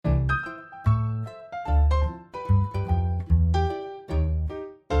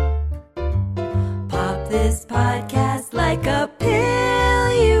this podcast like a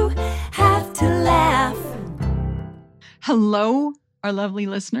pill. You have to laugh. Hello, our lovely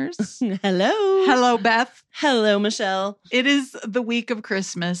listeners. Hello. Hello, Beth. Hello, Michelle. It is the week of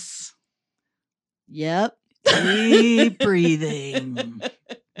Christmas. Yep. Deep breathing.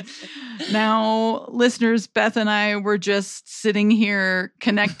 Now, listeners, Beth and I were just sitting here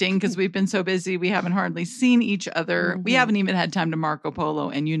connecting because we've been so busy. We haven't hardly seen each other. We haven't even had time to Marco Polo.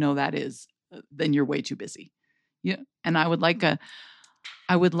 And you know that is, then you're way too busy. Yeah. And I would like a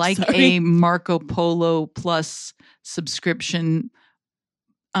Marco Polo Plus subscription.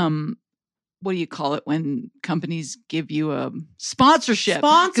 What do you call it when companies give you a sponsorship?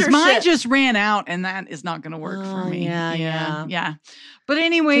 Because mine just ran out, and that is not going to work for me. Yeah. But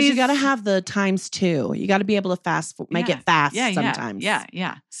anyways, you got to have the times two. You got to be able to make it fast sometimes.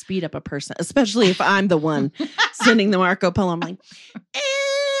 Yeah. Speed up a person, especially if I'm the one sending the Marco Polo. I'm like,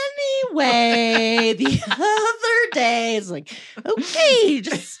 anyway, the other day, it's like, okay,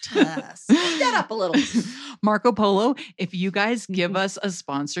 just speed that up a little. Marco Polo, if you guys give us a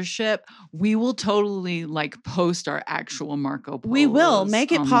sponsorship, we will totally post our actual Marco Polo. We will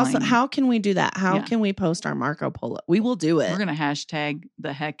make it possible. How can we do that? How can we post our Marco Polo? We will do it. We're going to hashtag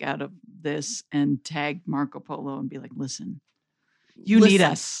the heck out of this and tag Marco Polo and be like, listen, you need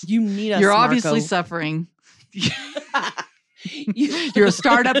us. You need us. You're Marco. Obviously suffering. You're a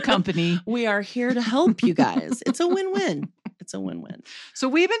startup company. We are here to help you guys. It's a win-win. It's a win-win. So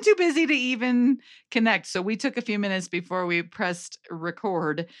we've been too busy to even connect. So we took a few minutes before we pressed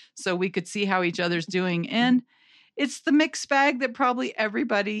record so we could see how each other's doing. And it's the mixed bag that probably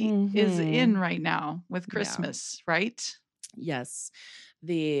everybody is in right now with Christmas, right? Yes.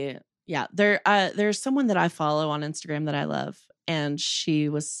 There's someone that I follow on Instagram that I love. And she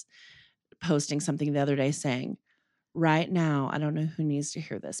was posting something the other day saying, right now, I don't know who needs to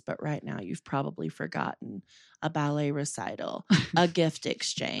hear this, but right now you've probably forgotten a ballet recital, a gift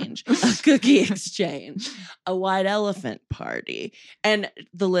exchange, a cookie exchange, a white elephant party. And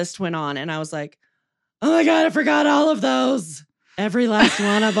the list went on. And I was like, oh my God, I forgot all of those. Every last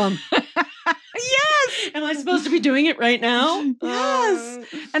one of them. Yes. Am I supposed to be doing it right now? Yes.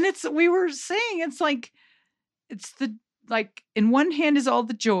 And we were saying, in one hand is all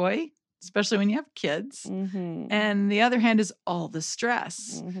the joy, especially when you have kids. And the other hand is all the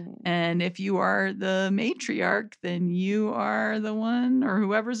stress. And if you are the matriarch, then you are the one, or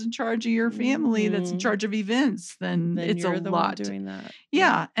whoever's in charge of your family that's in charge of events, then it's you're a the lot. one doing that.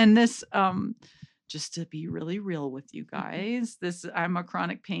 Yeah. And this, just to be really real with you guys, I'm a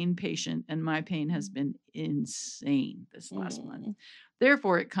chronic pain patient, and my pain has been insane this last month.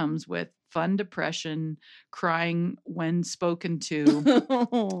 Therefore, it comes with fun depression, crying when spoken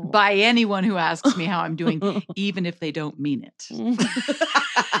to by anyone who asks me how I'm doing, even if they don't mean it.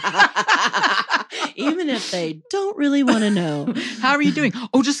 Even if they don't really want to know. How are you doing?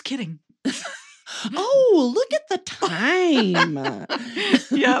 Oh, just kidding. Oh, look at the time.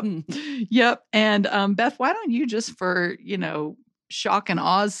 Yep. And Beth, why don't you just for, shock and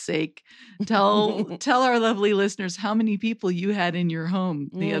awes sake, tell our lovely listeners how many people you had in your home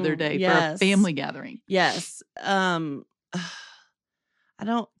the other day for a family gathering. Yes. Can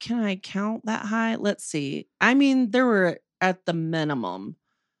I count that high? Let's see. I mean, there were at the minimum.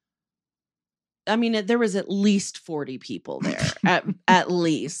 I mean, there was at least 40 people there, at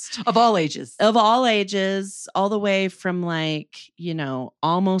least. Of all ages, all the way from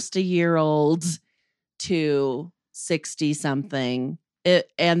almost a year old to 60 something.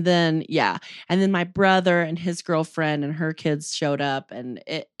 And then my brother and his girlfriend and her kids showed up, and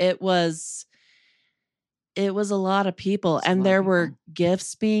it was a lot of people. And there were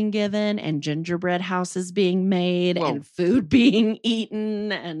gifts being given and gingerbread houses being made and food being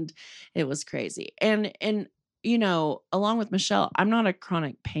eaten, and it was crazy. And along with Michelle, I'm not a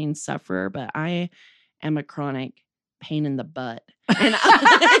chronic pain sufferer, but I am a chronic pain in the butt. And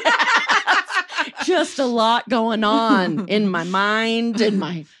just a lot going on in my mind and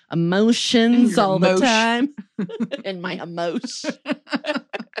my emotions all the time. And my emotion.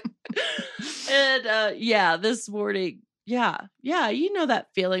 And this morning, you know that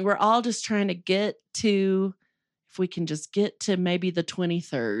feeling. We're all just trying to get to, if we can just get to maybe the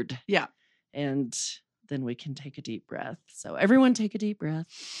 23rd. Yeah. And then we can take a deep breath. So everyone take a deep breath.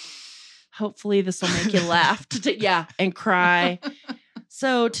 Hopefully this will make you laugh and cry.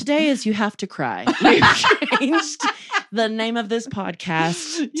 So today is You Have to Cry. We've changed the name of this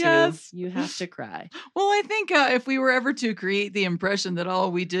podcast to You Have to Cry. Well, I think if we were ever to create the impression that all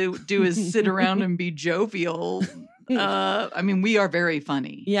we do is sit around and be jovial, we are very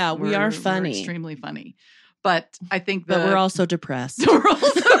funny. Yeah, we are funny. We're extremely funny. But I think But we're also depressed. we're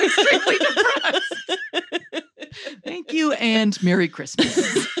also extremely depressed. Thank you and Merry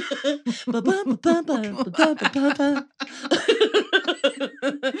Christmas.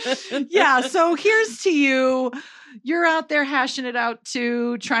 Yeah, so here's to you. You're out there hashing it out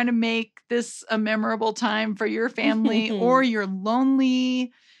too, trying to make this a memorable time for your family, or you're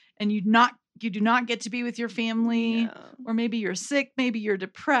lonely and you do not get to be with your family, or maybe you're sick, maybe you're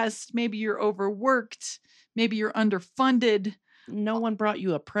depressed, maybe you're overworked, maybe you're underfunded. No one brought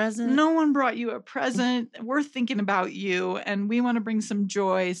you a present. No one brought you a present. We're thinking about you and we want to bring some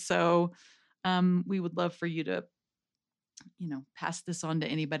joy. So we would love for you to, pass this on to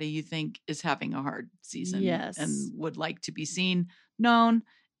anybody you think is having a hard season. Yes. And would like to be seen, known,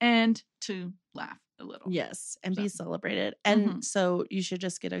 and to laugh a little. Yes. And be celebrated. And so you should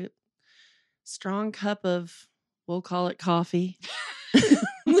just get a strong cup of, we'll call it coffee.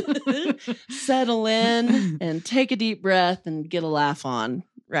 Settle in and take a deep breath and get a laugh on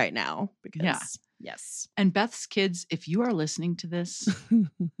right now. Because, yes. And Beth's kids, if you are listening to this,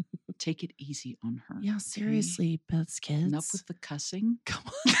 take it easy on her. Yeah, seriously, Beth's kids. Enough with the cussing. Come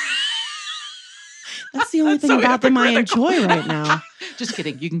on. That's the only thing about them I enjoy right now. Just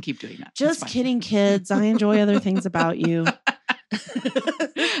kidding. You can keep doing that. Just kidding, kids. I enjoy other things about you.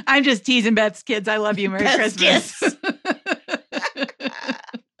 I'm just teasing Beth's kids. I love you. Merry Beth's Christmas. kids.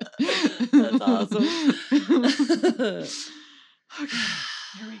 That's awesome. Okay,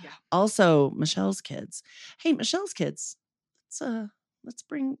 here we go. Also, Michelle's kids. Hey, Michelle's kids. Let's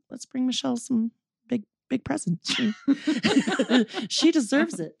bring Michelle some big presents. She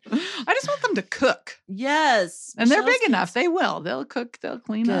deserves it. I just want them to cook. Yes. And they're Michelle's big enough. kids. They will. They'll cook. They'll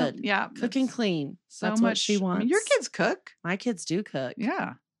clean up. Good. Yeah. Cook and clean. So That's much what she wants. Your kids cook. My kids do cook.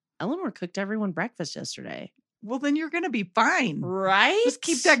 Yeah. Eleanor cooked everyone breakfast yesterday. Well, then you're going to be fine. Right? Just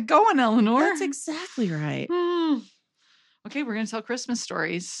keep that going, Eleanor. That's exactly right. Okay, we're going to tell Christmas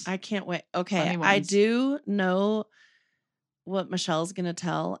stories. I can't wait. Okay, Funny I ones. do know what Michelle's going to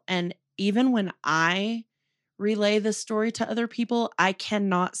tell. And even when I relay this story to other people, I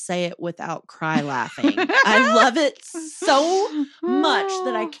cannot say it without cry laughing. I love it so much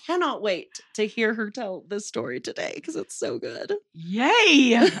that I cannot wait to hear her tell this story today because it's so good.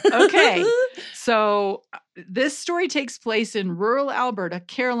 Yay! Okay. So this story takes place in rural Alberta,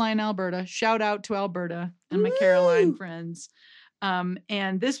 Caroline, Alberta. Shout out to Alberta and my Caroline friends.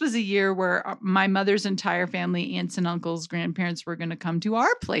 And this was a year where my mother's entire family, aunts and uncles, grandparents were going to come to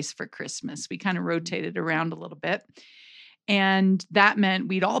our place for Christmas. We kind of rotated around a little bit. And that meant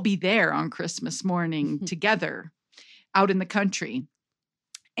we'd all be there on Christmas morning together out in the country.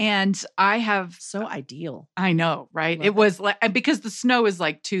 And I have So ideal. I know, right? Love it was like, because the snow is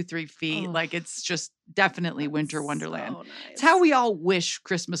like 2-3 feet. Oh, like it's just definitely winter wonderland. So nice. It's how we all wish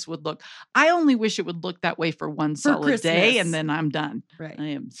Christmas would look. I only wish it would look that way for one solid day, Christmas. and then I'm done. Right. I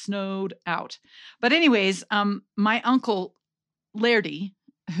am snowed out. But anyways, my uncle Lairdy,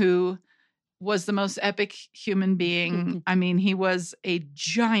 who was the most epic human being. I mean, he was a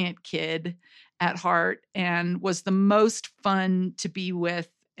giant kid at heart and was the most fun to be with.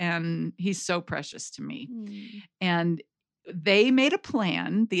 And he's so precious to me. And they made a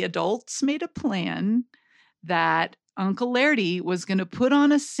plan. The adults made a plan that Uncle Lairdy was going to put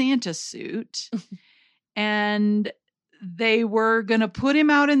on a Santa suit and they were going to put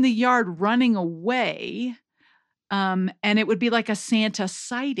him out in the yard running away. And it would be like a Santa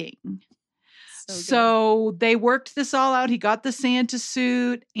sighting. So they worked this all out. He got the Santa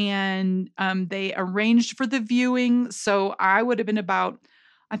suit and they arranged for the viewing. So I would have been about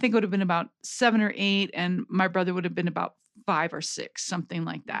 7 or 8, and my brother would have been about 5 or 6, something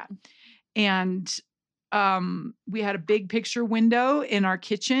like that. And we had a big picture window in our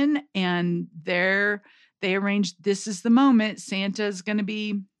kitchen, and there they arranged, this is the moment. Santa's going to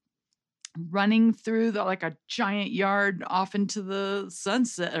be running through like a giant yard off into the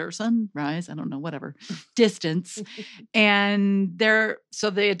sunset or sunrise, I don't know, whatever distance. And so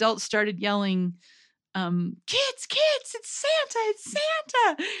the adults started yelling, kids, it's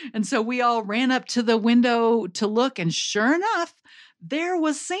Santa. And so we all ran up to the window to look, and sure enough, there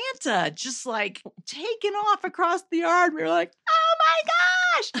was Santa just like taking off across the yard. We were like, oh my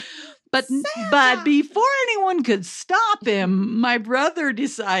gosh. But before anyone could stop him, my brother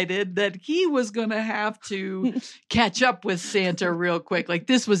decided that he was going to have to catch up with Santa real quick. Like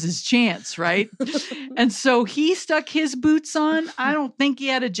this was his chance, right? And so he stuck his boots on. I don't think he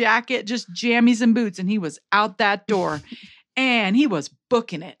had a jacket, just jammies and boots. And he was out that door and he was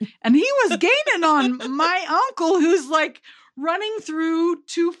booking it. And he was gaining on my uncle, who's like running through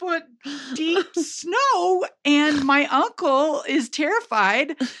 2-foot deep snow. And my uncle is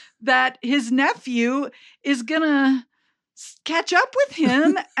terrified that his nephew is going to catch up with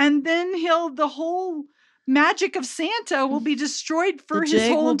him. And then the whole magic of Santa will be destroyed for his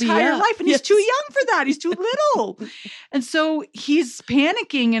whole entire life. And he's too young for that. He's too little. And so he's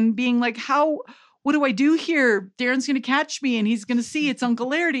panicking and being like, what do I do here? Darren's going to catch me and he's going to see it's Uncle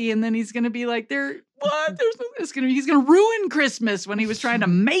Lairdy. And then he's going to be like, he's going to ruin Christmas when he was trying to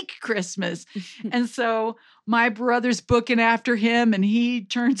make Christmas. And so my brother's booking after him and he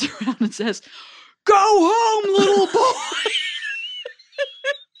turns around and says, "Go home, little boy."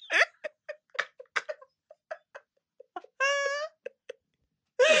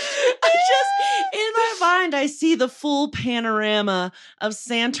 In my mind, I see the full panorama of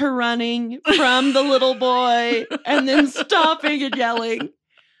Santa running from the little boy and then stopping and yelling,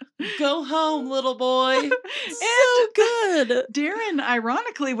 "Go home, little boy." So good. Darren,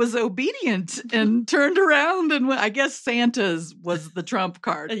 ironically, was obedient and turned around and I guess Santa's was the trump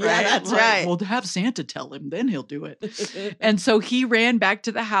card. Right? Yeah, that's right. Well, to have Santa tell him, then he'll do it. And so he ran back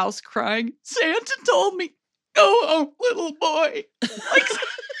to the house crying, "Santa told me, go home, little boy."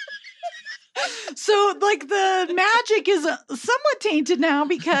 So, the magic is somewhat tainted now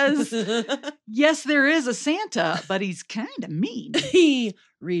because, yes, there is a Santa, but he's kind of mean. He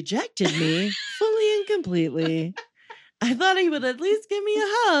rejected me fully and completely. I thought he would at least give me a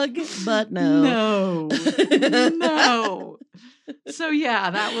hug, but no. No. So,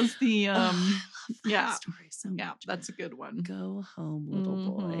 yeah, that was the, I love yeah. that story so Yeah, much. that's a good one. Go home,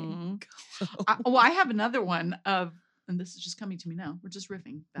 little boy. Mhm. Go home. I have another one of, and this is just coming to me now. We're just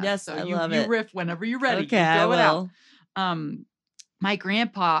riffing. Beth. Yes, so I you, love you it. riff whenever you're ready. Okay, you I throw it out. will. My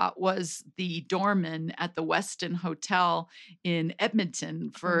grandpa was the doorman at the Westin Hotel in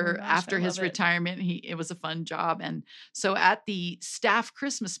Edmonton for gosh, after I his love it. retirement. It was a fun job. And so at the staff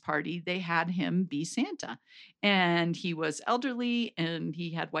Christmas party, they had him be Santa. And he was elderly and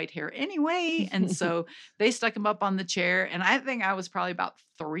he had white hair anyway. And so they stuck him up on the chair. And I think I was probably about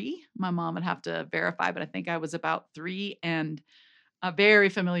 3. My mom would have to verify, but I think I was about 3. And very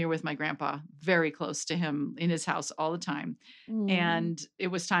familiar with my grandpa, very close to him in his house all the time. And it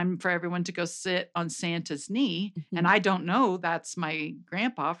was time for everyone to go sit on Santa's knee. And I don't know, that's my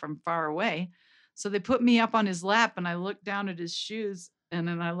grandpa from far away. So they put me up on his lap and I looked down at his shoes and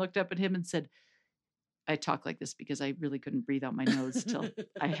then I looked up at him and said, I talk like this because I really couldn't breathe out my nose till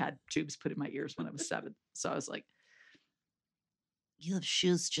I had tubes put in my ears when I was 7. So I was like, "You have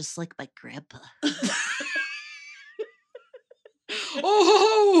shoes just like my grandpa."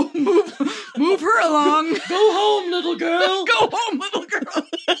 Oh, move her along. Go home, little girl. Go home, little girl.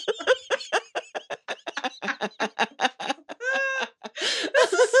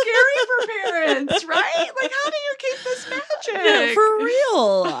 This is scary for parents, right? How do you keep this magic? Yeah, for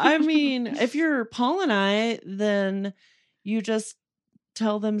real. I mean, if you're Paul and I, then you just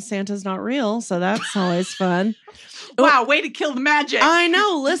tell them Santa's not real. So that's always fun. Wow, way to kill the magic. I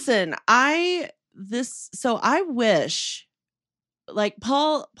know. Listen, I wish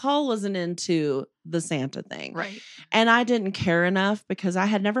Paul wasn't into the Santa thing. Right. And I didn't care enough because I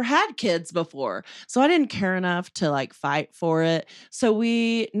had never had kids before. So I didn't care enough to fight for it. So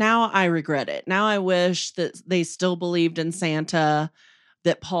now I regret it. Now I wish that they still believed in Santa,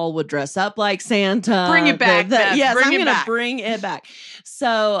 that Paul would dress up like Santa. Bring it back. Beth. Yes, I'm going to back. bring it back.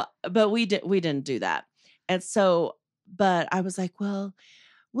 So, but we didn't do that. And so, but I was like, well,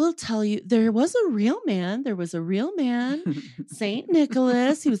 we'll tell you, there was a real man. There was a real man, St.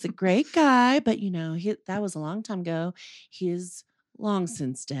 Nicholas. He was a great guy, but that was a long time ago. He is long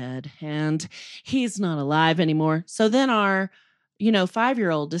since dead and he's not alive anymore. So then our,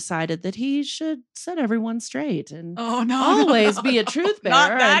 5-year-old decided that he should set everyone straight and always be a truth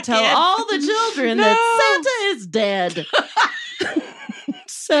bearer and tell all the children that Santa is dead.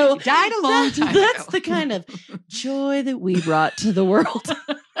 So he died a long time That's ago. the kind of joy that we brought to the world.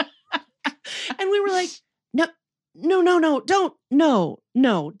 And we were like, no,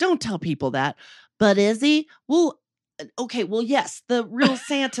 don't tell people that. But is he? Well, okay, well, yes, the real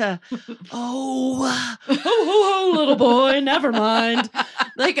Santa. Oh, ho, ho, ho, little boy, never mind.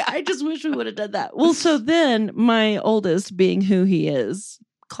 I just wish we would have done that. Well, so then my oldest, being who he is,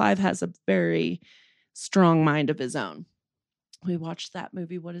 Clive has a very strong mind of his own. We watched that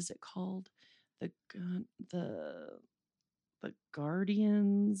movie. What is it called? The the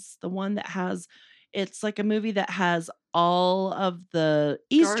Guardians, the one that has, it's like a movie that has all of the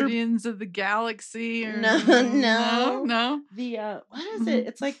Easter. Guardians of the Galaxy. Or... No. The, what is Mm-hmm. it?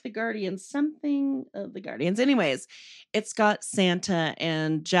 It's like the Guardians, something of the Guardians. Anyways, it's got Santa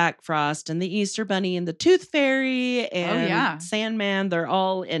and Jack Frost and the Easter Bunny and the Tooth Fairy and Sandman. They're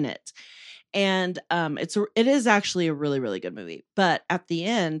all in it. And it is actually a really, really good movie. But at the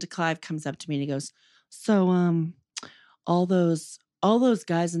end, Clive comes up to me and he goes, so all those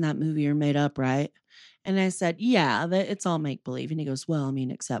guys in that movie are made up, right? And I said, yeah, it's all make believe. And he goes, well, I mean,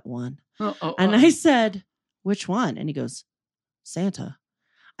 except one. And I said, which one? And he goes, Santa.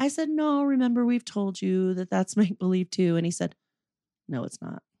 I said, no, remember we've told you that that's make believe too. And he said, no, it's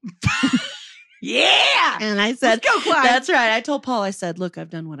not. Yeah. And I said, let's go, Clive. That's right. I told Paul, I said, look, I've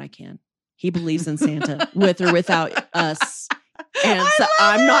done what I can. He believes in Santa with or without us. And so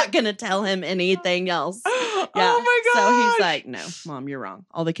I'm not going to tell him anything else. Yeah. Oh my God. So he's like, no, Mom, you're wrong.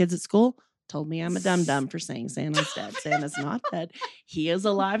 All the kids at school told me I'm a dum-dum for saying Santa's dead. Santa's not dead. He is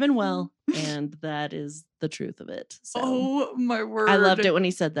alive and well. And that is the truth of it. So oh my word. I loved it when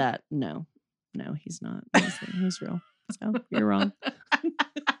he said that. No, he's not. He's real. So you're wrong.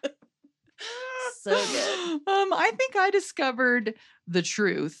 So good. I think I discovered the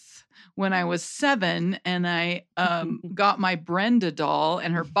truth when I was 7 and I got my Brenda doll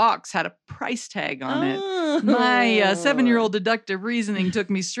and her box had a price tag on it. My 7-year-old deductive reasoning took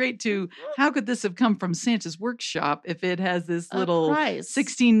me straight to, how could this have come from Santa's workshop if it has this little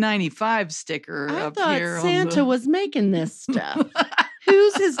 $16.95 sticker up here? I thought Santa was making this stuff.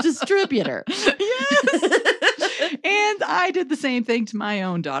 Who's his distributor? Yes. And I did the same thing to my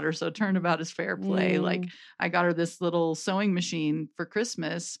own daughter. So turnabout is fair play. Like I got her this little sewing machine for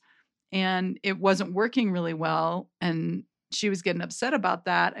Christmas and it wasn't working really well. And she was getting upset about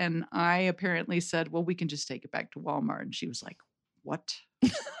that. And I apparently said, well, we can just take it back to Walmart. And she was like, what?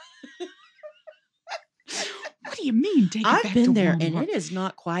 What do you mean? Take it back to Walmart? I've been there and it is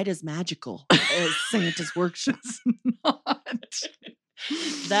not quite as magical as Santa's workshop. It's not.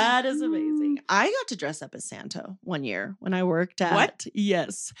 That is amazing. I got to dress up as Santa one year when I worked at What?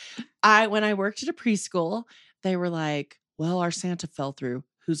 Yes. When I worked at a preschool, they were like, well, our Santa fell through.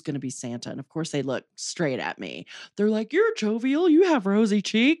 Who's going to be Santa? And of course they look straight at me. They're like, you're jovial. You have rosy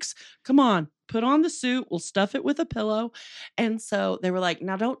cheeks. Come on, put on the suit. We'll stuff it with a pillow. And so they were like,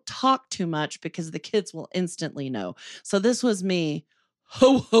 now don't talk too much because the kids will instantly know. So this was me.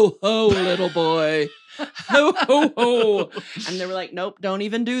 Ho, ho, ho, little boy. Ho, ho, ho. And they were like, nope, don't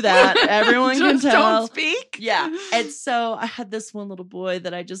even do that. Everyone can tell. Don't speak. Yeah. And so I had this one little boy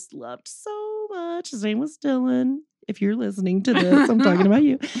that I just loved so much. His name was Dylan. If you're listening to this, I'm talking about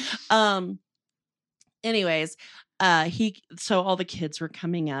you. Anyways, so all the kids were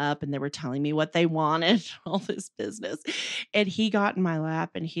coming up and they were telling me what they wanted, all this business. And he got in my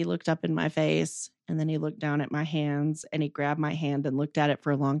lap and he looked up in my face and then he looked down at my hands and he grabbed my hand and looked at it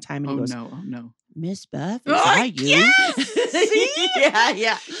for a long time. And he goes, Oh no. Miss Beth, is that you? Yes! See? Yeah.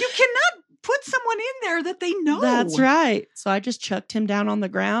 You cannot put someone in there that they know. That's right. So I just chucked him down on the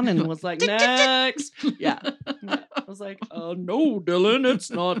ground and was like, next. Yeah. I was like, oh, no, Dylan, it's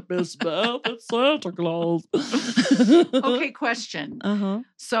not Miss Beth. It's Santa Claus. Okay, question. Uh-huh.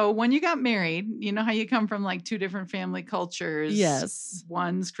 So when you got married, you know how you come from like 2 different family cultures? Yes.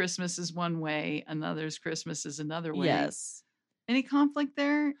 One's Christmas is one way, another's Christmas is another way. Yes. Any conflict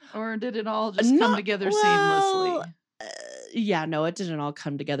there? Or did it all just come together seamlessly? Yeah, no, it didn't all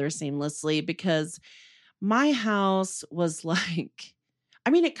come together seamlessly because my house was like, I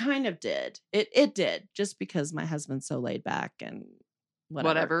mean, it kind of did. It did just because my husband's so laid back and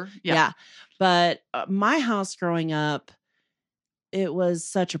whatever. Yeah. But my house growing up, it was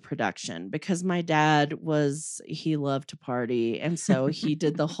such a production because my dad he loved to party. And so he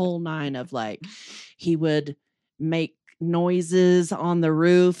did the whole 9 of like, he would make noises on the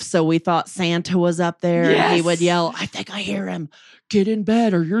roof. So we thought Santa was up there. Yes. And he would yell, I think I hear him. Get in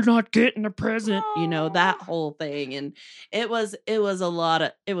bed or you're not getting a present. You know, that whole thing. And it was a lot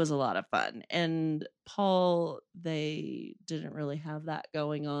of fun. And Paul, they didn't really have that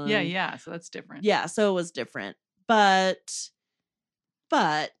going on. Yeah. So that's different. Yeah. So it was different. But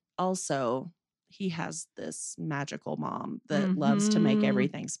also he has this magical mom that loves to make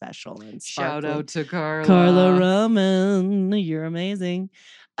everything special and sparkly. Shout out to Carla. Carla Roman, you're amazing.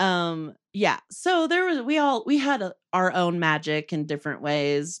 Yeah. So we had our own magic in different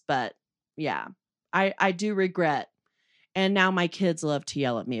ways, but yeah, I do regret. And now my kids love to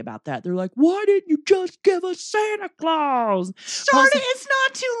yell at me about that. They're like, why didn't you just give us Santa Claus? It's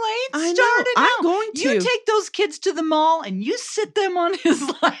not too late. I Start know. it now. I'm going to. You take those kids to the mall and you sit them on his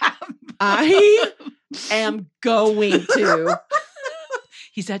lap. am going to.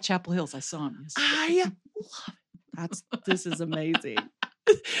 He's at Chapel Hills. I saw him yesterday. I love it. This is amazing.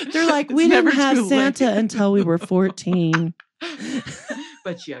 They're like, It's we didn't never have too late. Santa until we were 14.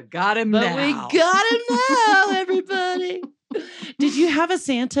 But you got him But now. we got him now, everybody. Did you have a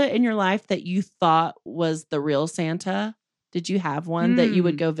Santa in your life that you thought was the real Santa? Did you have one that you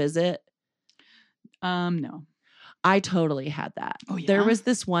would go visit? No. I totally had that. Oh, yeah? There was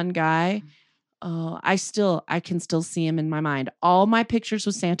this one guy. I can still see him in my mind. All my pictures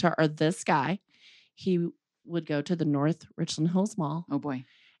with Santa are this guy. He would go to the North Richland Hills Mall. Oh boy.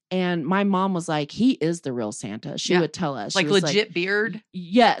 And my mom was like, he is the real Santa. She would tell us. Like She was legit beard?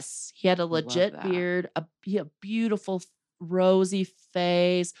 Yes. He had a love legit that. beard, a beautiful rosy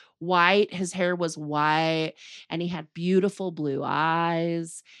face, white. His hair was white and he had beautiful blue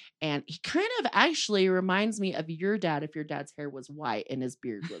eyes. And he kind of actually reminds me of your dad if your dad's hair was white and his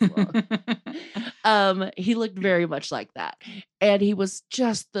beard was long. He looked very much like that. And he was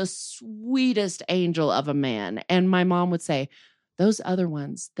just the sweetest angel of a man. And my mom would say, those other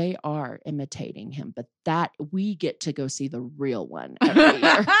ones, they are imitating him, but that we get to go see the real one every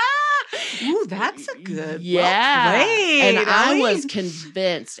year. Ooh, that's a good. Yeah. Well played, And I Ellie. was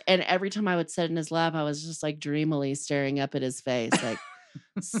convinced. And every time I would sit in his lap, I was just like dreamily staring up at his face, like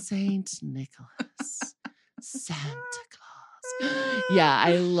Saint Nicholas, Santa Claus. Yeah,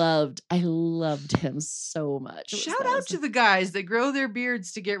 I loved him so much. Shout out to the guys that grow their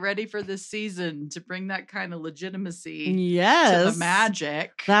beards to get ready for this season to bring that kind of legitimacy to the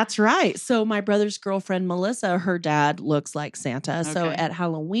magic. That's right. So my brother's girlfriend, Melissa, her dad looks like Santa. So Okay. at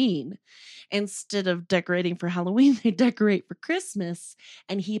Halloween, instead of decorating for Halloween, they decorate for Christmas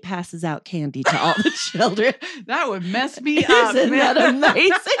and he passes out candy to all the children. That would mess me up. Isn't man. that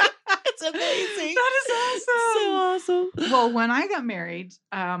amazing? It's amazing. That is awesome. So awesome. Well, when I got married,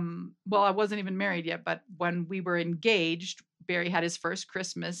 I wasn't even married yet, but when we were engaged, Barry had his first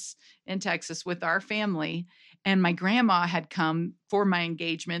Christmas in Texas with our family, and my grandma had come for my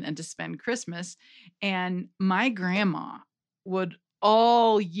engagement and to spend Christmas. And my grandma would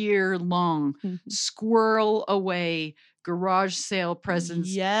all year long squirrel away garage sale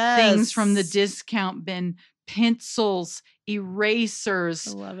presents, things from the discount bin, pencils, erasers,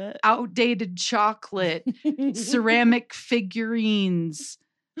 I love it. outdated chocolate, ceramic figurines.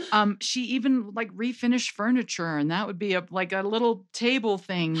 She even like refinished furniture, and that would be a little table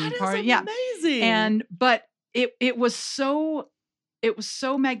thing. That part. is Yeah, amazing. But it was so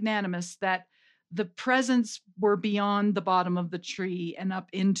magnanimous that the presents were beyond the bottom of the tree and up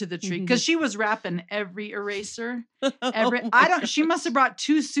into the tree because she was wrapping every eraser. She must have brought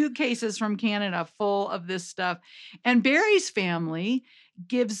 2 suitcases from Canada full of this stuff. And Barry's family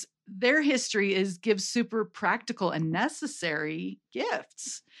gives super practical and necessary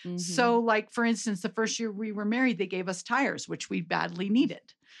gifts. Mm-hmm. So like, for instance, the first year we were married, they gave us tires, which we badly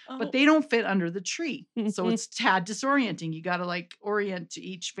needed. Oh. But they don't fit under the tree. So it's tad disorienting. You got to like orient to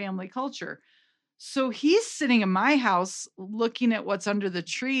each family culture. So he's sitting in my house looking at what's under the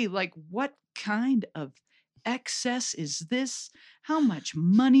tree, like, what kind of excess is this? How much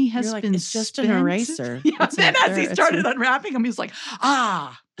money has been it's just spent? an eraser. Yeah. And as he started unwrapping them, he was like,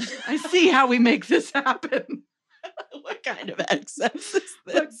 I see how we make this happen. What kind of excess is this?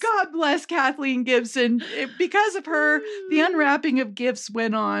 But God bless Kathleen Gibson. Because of her, the unwrapping of gifts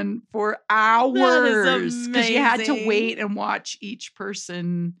went on for hours because you had to wait and watch each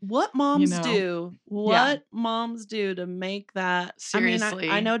person. What moms do? What moms do to make that? Seriously.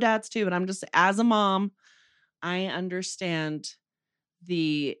 I know dads too, but I'm just, as a mom, I understand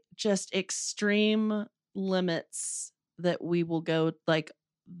the just extreme limits that we will go, like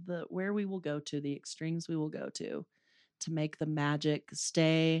where we will go to, the extremes we will go to make the magic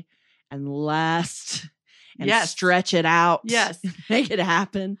stay and last and stretch it out. Yes. Make it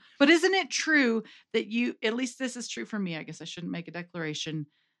happen. But isn't it true that at least this is true for me, I guess I shouldn't make a declaration,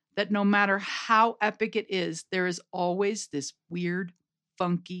 that no matter how epic it is, there is always this weird,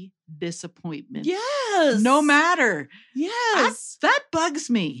 funky disappointment. Yes. No matter. Yes. That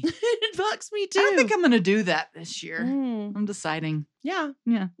bugs me. It bugs me too. I don't think I'm going to do that this year. Mm. I'm deciding. Yeah.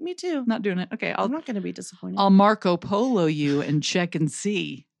 Yeah. Me too. Not doing it. Okay. I'm not going to be disappointed. I'll Marco Polo you and check and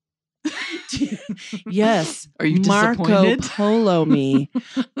see. Yes. Are you Marco disappointed? Polo me.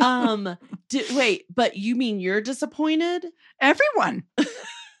 Wait, but you mean you're disappointed? Everyone.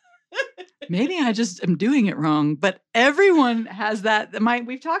 Maybe I just am doing it wrong, but everyone has that.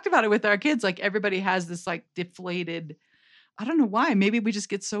 We've talked about it with our kids. Like everybody has this like deflated. I don't know why. Maybe we just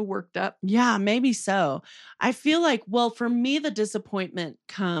get so worked up. Yeah, maybe so. I feel like, well, for me, the disappointment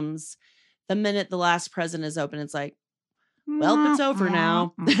comes the minute the last present is open. It's like, well, it's over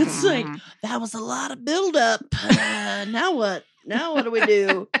now. It's like, that was a lot of buildup. Now what? Now what do we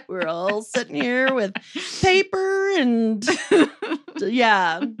do? We're all sitting here with paper and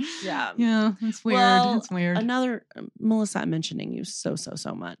yeah. It's weird. Well, it's weird. Another Melissa, I'm mentioning you so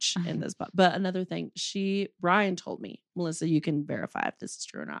much in this, but another thing, Brian told me, Melissa, you can verify if this is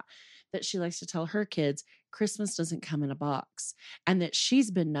true or not, that she likes to tell her kids Christmas doesn't come in a box, and that she's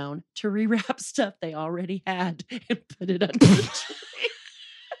been known to rewrap stuff they already had and put it under the tree.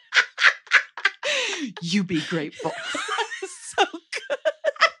 You be grateful. So good.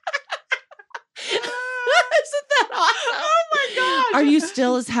 Isn't that awesome? Oh my gosh. Are you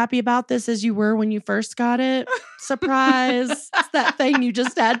still as happy about this as you were when you first got it? Surprise. It's that thing you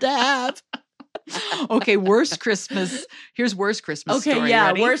just had to have. Okay, worst Christmas. Here's worst Christmas Okay, story. yeah,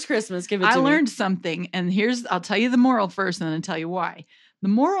 Ready? worst Christmas. Give it to me. I learned something, and I'll tell you the moral first, and then I'll tell you why. The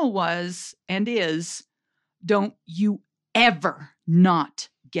moral was and is, don't you ever not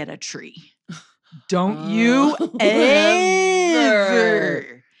get a tree. Don't you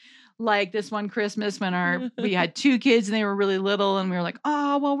ever. Like this one Christmas when we had 2 kids and they were really little, and we were like,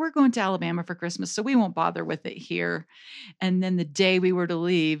 oh, well, we're going to Alabama for Christmas, so we won't bother with it here. And then the day we were to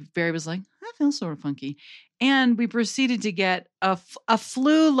leave, Barry was like, that feels sort of funky. And we proceeded to get a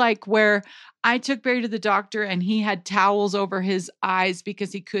flu, like where I took Barry to the doctor and he had towels over his eyes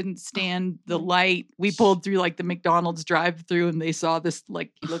because he couldn't stand the light. We pulled through like the McDonald's drive-through and they saw this,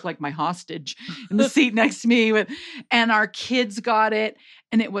 like, he looked like my hostage in the seat next to me. And our kids got it,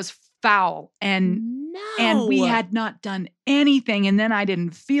 and it was foul. And we had not done anything. And then I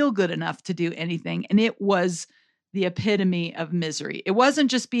didn't feel good enough to do anything. And it was the epitome of misery. It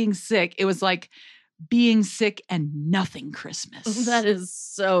wasn't just being sick. It was like being sick and nothing Christmas. That is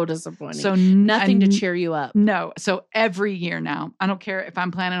so disappointing. So nothing to cheer you up. No. So every year now, I don't care if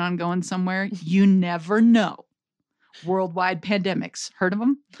I'm planning on going somewhere, you never know. Worldwide pandemics. Heard of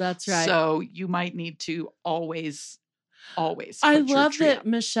them? That's right. So you might need to always. I love that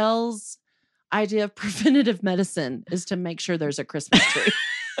Michelle's idea of preventative medicine is to make sure there's a Christmas tree.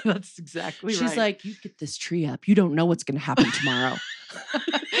 That's exactly right. She's like, you get this tree up. You don't know what's going to happen tomorrow.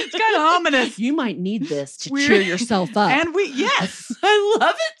 It's kind of ominous. You might need this to cheer yourself up. And yes. I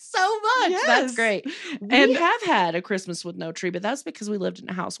love it so much. Yes. That's great. We have had a Christmas with no tree, but that's because we lived in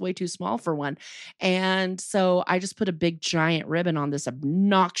a house way too small for one. And so I just put a big giant ribbon on this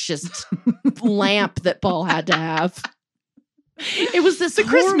obnoxious lamp that Paul had to have. It was this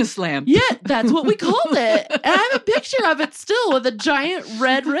Christmas lamp. Yeah, that's what we called it. And I have a picture of it still with a giant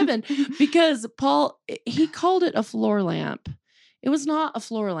red ribbon because Paul, he called it a floor lamp. It was not a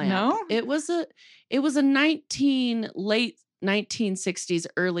floor lamp. No? It was a late 1960s,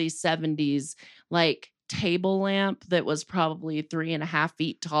 early 70s, like table lamp that was probably 3.5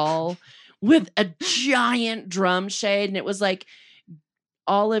 feet tall with a giant drum shade. And it was like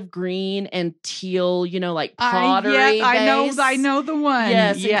olive green and teal, like pottery. I know the one.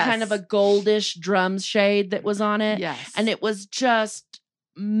 Yes, and kind of a goldish drum shade that was on it. Yes. And it was just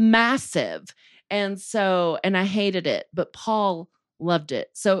massive. And I hated it, but Paul loved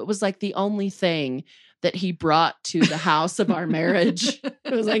it. So it was like the only thing that he brought to the house of our marriage.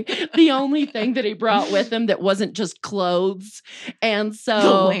 It was like the only thing that he brought with him that wasn't just clothes. And so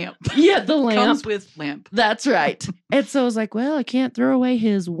the lamp. Yeah, the lamp. Comes with lamp. That's right. And so I was like, well, I can't throw away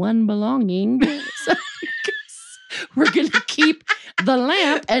his one belonging. So we're going to keep the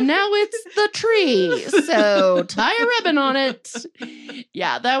lamp, and now it's the tree. So tie a ribbon on it.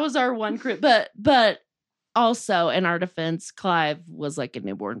 Yeah, that was our one but also, in our defense, Clive was like a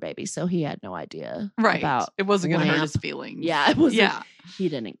newborn baby, so he had no idea about it wasn't going to hurt lamp. his feelings. Yeah, it was. Yeah, he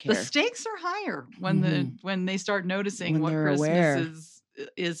didn't care. The stakes are higher when they start noticing when what they're Christmas aware.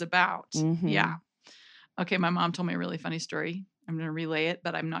 is about. Mhm. Yeah. Okay, my mom told me a really funny story. I'm going to relay it,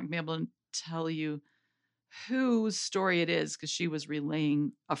 but I'm not going to be able to tell you whose story it is because she was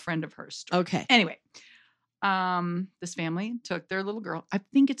relaying a friend of hers story. Okay. Anyway, this family took their little girl. I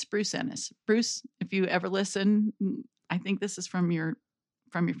think it's Bruce Ennis. Bruce, if you ever listen, I think this is from your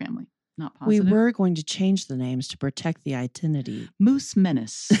family. Not positive. We were going to change the names to protect the identity. Moose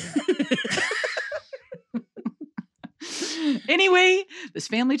Menace. Anyway, this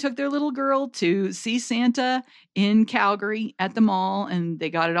family took their little girl to see Santa in Calgary at the mall, and they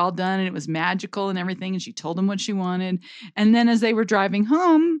got it all done, and it was magical and everything, and she told them what she wanted. And then as they were driving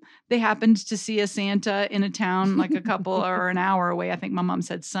home, they happened to see a Santa in a town like a couple or an hour away. I think my mom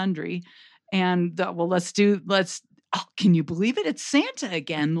said Sundre. And can you believe it? It's Santa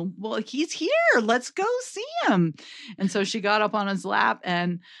again. Well, he's here. Let's go see him. And so she got up on his lap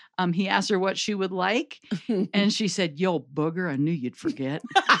and he asked her what she would like. And she said, yo, booger, I knew you'd forget.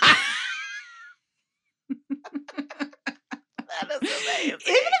 amazing.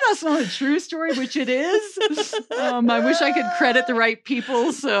 Even if that's not a true story, which it is, I wish I could credit the right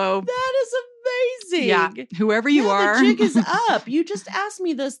people. So that is amazing. yeah, whoever you are, the jig is up. You just asked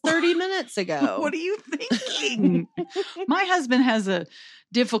me this 30 minutes ago. What are you thinking? My husband has a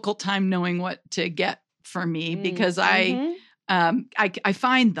difficult time knowing what to get for me because I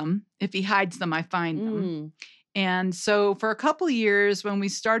find them. If he hides them, I find them. And so for a couple of years, when we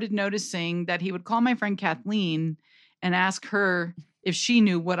started noticing that he would call my friend Kathleen and ask her if she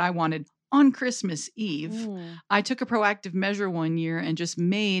knew what I wanted on Christmas Eve, I took a proactive measure one year and just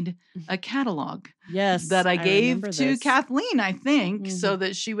made a catalog. Yes, that I gave to this. Kathleen, I think, so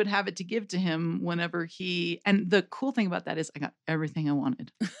that she would have it to give to him whenever and the cool thing about that is I got everything I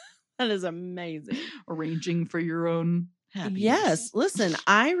wanted. That is amazing. Arranging for your own happiness. Yes. Listen,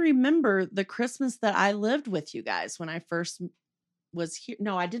 I remember the Christmas that I lived with you guys when I first was here.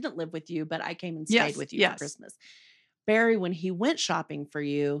 No, I didn't live with you, but I came and stayed with you for Christmas. Barry, when he went shopping for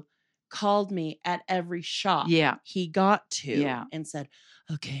you, called me at every shop he got to and said,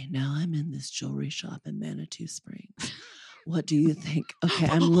 okay, now I'm in this jewelry shop in Manitou Springs. What do you think? Okay,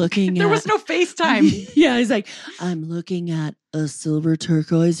 I'm looking There was no FaceTime. Yeah, he's like, I'm looking at a silver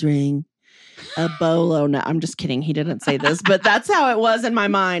turquoise ring, a bolo. No, I'm just kidding. He didn't say this, but that's how it was in my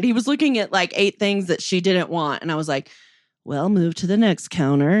mind. He was looking at like 8 things that she didn't want. And I was like, well, move to the next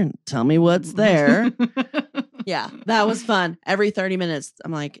counter and tell me what's there. Yeah, that was fun. Every 30 minutes,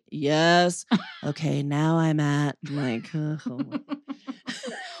 I'm like, yes. Okay, now I'm at like,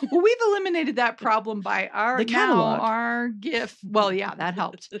 Well, we've eliminated that problem by the catalog. Our gift. Well, yeah, that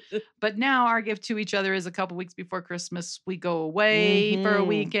helped. But now our gift to each other is a couple weeks before Christmas. We go away for a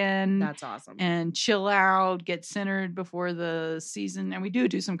weekend. That's awesome. And chill out, get centered before the season. And we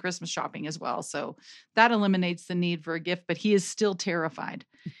do some Christmas shopping as well. So that eliminates the need for a gift, but he is still terrified.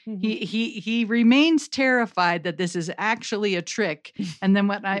 He remains terrified that this is actually a trick. And then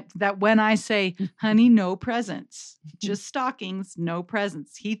when I say, honey, no presents, just stockings, no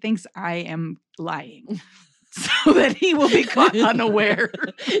presents, he thinks I am lying. So that he will be caught unaware.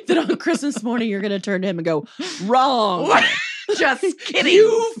 That on Christmas morning, you're going to turn to him and go, wrong. Just kidding.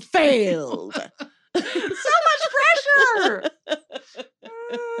 You failed. So much pressure.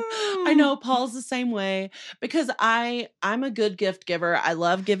 I know Paul's the same way because I'm a good gift giver. I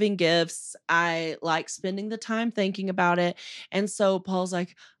love giving gifts. I like spending the time thinking about it. And so Paul's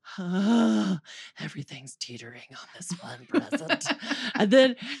like, everything's teetering on this one present.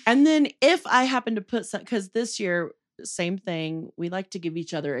 and then if I happen to put some, because this year, same thing, we like to give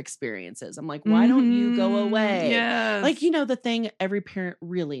each other experiences. I'm like, why don't you go away? Yes. Like, the thing every parent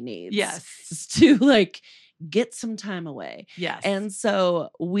really needs. Yes. Is to like get some time away. Yes. And so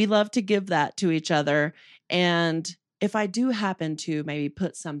we love to give that to each other. And if I do happen to maybe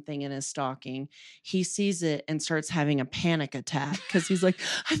put something in his stocking, he sees it and starts having a panic attack because he's like,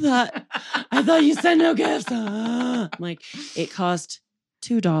 I thought you said no gifts. I'm like, it cost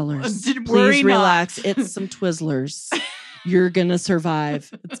 $2. Please relax. It's some Twizzlers. You're going to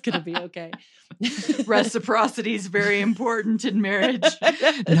survive. It's going to be okay. Reciprocity is very important in marriage.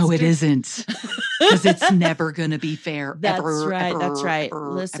 No, it isn't. Because it's never going to be fair. That's ever, right. Ever, that's right.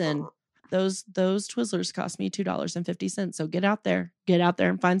 Ever, Listen, ever. those Twizzlers cost me $2.50. So get out there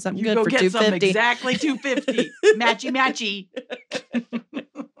and find something You good go for get $2.50. something exactly $2.50. Matchy.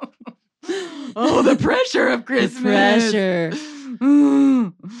 Oh, the pressure of Christmas. The pressure.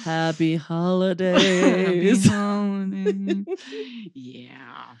 Happy holidays.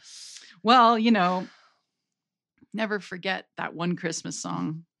 Yeah. Well, never forget that one Christmas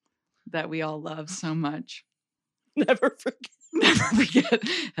song that we all love so much. Never forget. Never forget.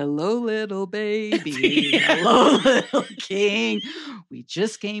 Hello, little baby. Hello, little king. We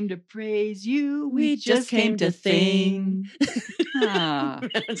just came to praise you. We just came to sing.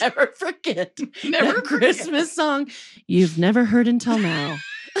 Never forget. Never that Christmas song you've never heard until now.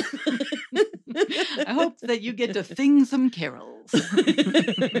 I hope that you get to sing some carols.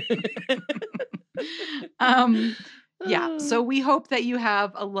 Yeah. So we hope that you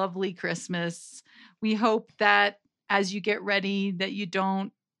have a lovely Christmas. We hope that as you get ready, that you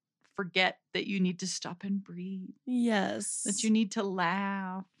don't forget that you need to stop and breathe. Yes. That you need to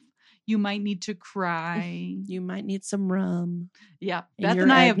laugh. You might need to cry. You might need some rum. Yeah. Beth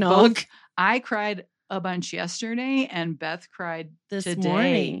and I have both. I cried a bunch yesterday and Beth cried this today.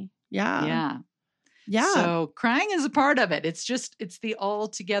 Morning. Yeah. So crying is a part of it. It's the all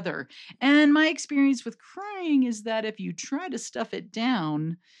together. And my experience with crying is that if you try to stuff it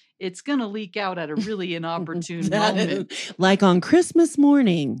down, it's going to leak out at a really inopportune moment. Like on Christmas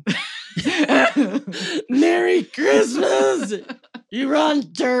morning. Merry Christmas. You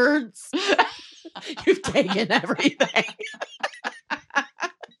run turds. You've taken everything.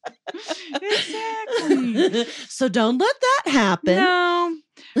 Exactly. So don't let that happen. No.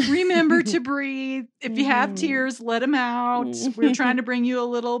 Remember to breathe. If you have tears, let them out. We're trying to bring you a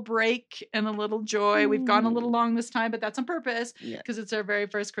little break and a little joy. We've gone a little long this time, but that's on purpose because it's our very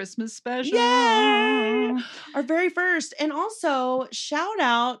first Christmas special. Yay! Our very first. And also, shout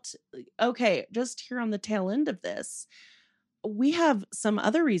out, okay, just here on the tail end of this, we have some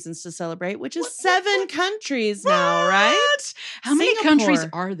other reasons to celebrate, which is 7 countries now, right? How many countries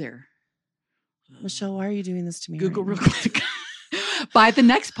are there? Michelle, why are you doing this to me? Google right real quick. By the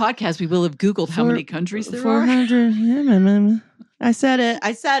next podcast, we will have Googled how many countries there are. 400. I said it.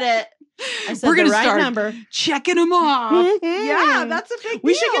 I said We're going the to right start number. checking them off. Mhm. Yeah, that's a big deal.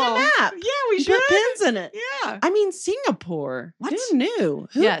 We should get a map. Yeah, we should. Put pins in it. Yeah. I mean, Singapore. What? Who knew?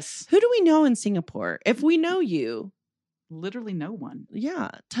 Yes. Who do we know in Singapore? If we know you, Literally no one. yeah,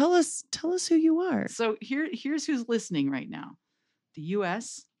 tell us who you are. So here's who's listening right now. The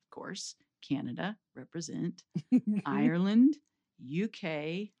US, of course, Canada, represent, Ireland,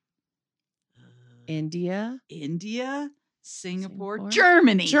 UK, India, Singapore,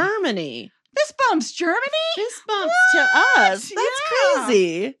 Germany. Germany. This bumps Germany. This bumps to us. That's Yeah.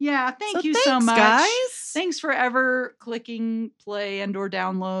 crazy. Yeah, thank you thanks, so much, guys. Thanks for ever clicking play and or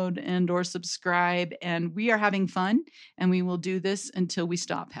download and or subscribe. And we are having fun, and we will do this until we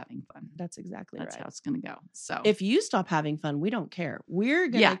stop having fun. That's exactly That's right. how it's going to go. So If you stop having fun, we don't care. We're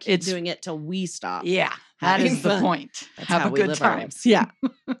gonna keep doing it till we stop. yeah, that having is the fun. point. That's Have how a we good live our time. lives. Yeah.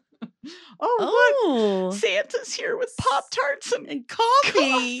 Oh, look, Santa's here with Pop-Tarts and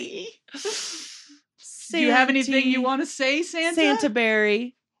coffee. Do you have anything you want to say, Santa? Santa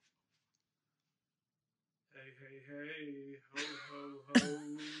Berry. Hey, ho, ho,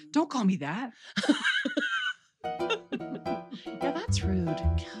 ho. Don't call me that. Yeah, that's rude.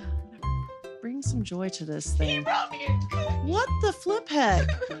 God, bring some joy to this thing. brought me What the flip heck?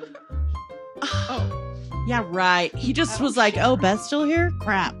 Oh. Yeah, right. He just I was don't like, care. "Oh, Beth's still here?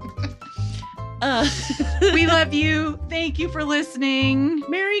 Crap." We love you. Thank you for listening.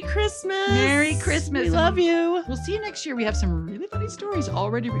 Merry Christmas. Merry Christmas. We love you. We'll see you next year. We have some really funny stories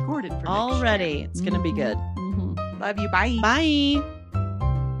already recorded for Already. next It's going to be good. Love you. Bye. Bye.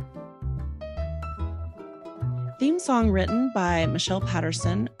 Theme song written by Michelle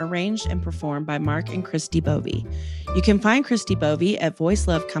Patterson, arranged and performed by Mark and Christy Bovey. You can find Christy Bovey at Voice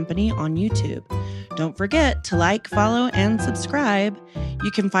Love Company on YouTube. Don't forget to like, follow, and subscribe. You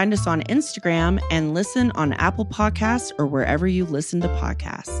can find us on Instagram and listen on Apple Podcasts or wherever you listen to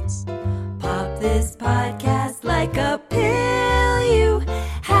podcasts. Pop this podcast like a pill.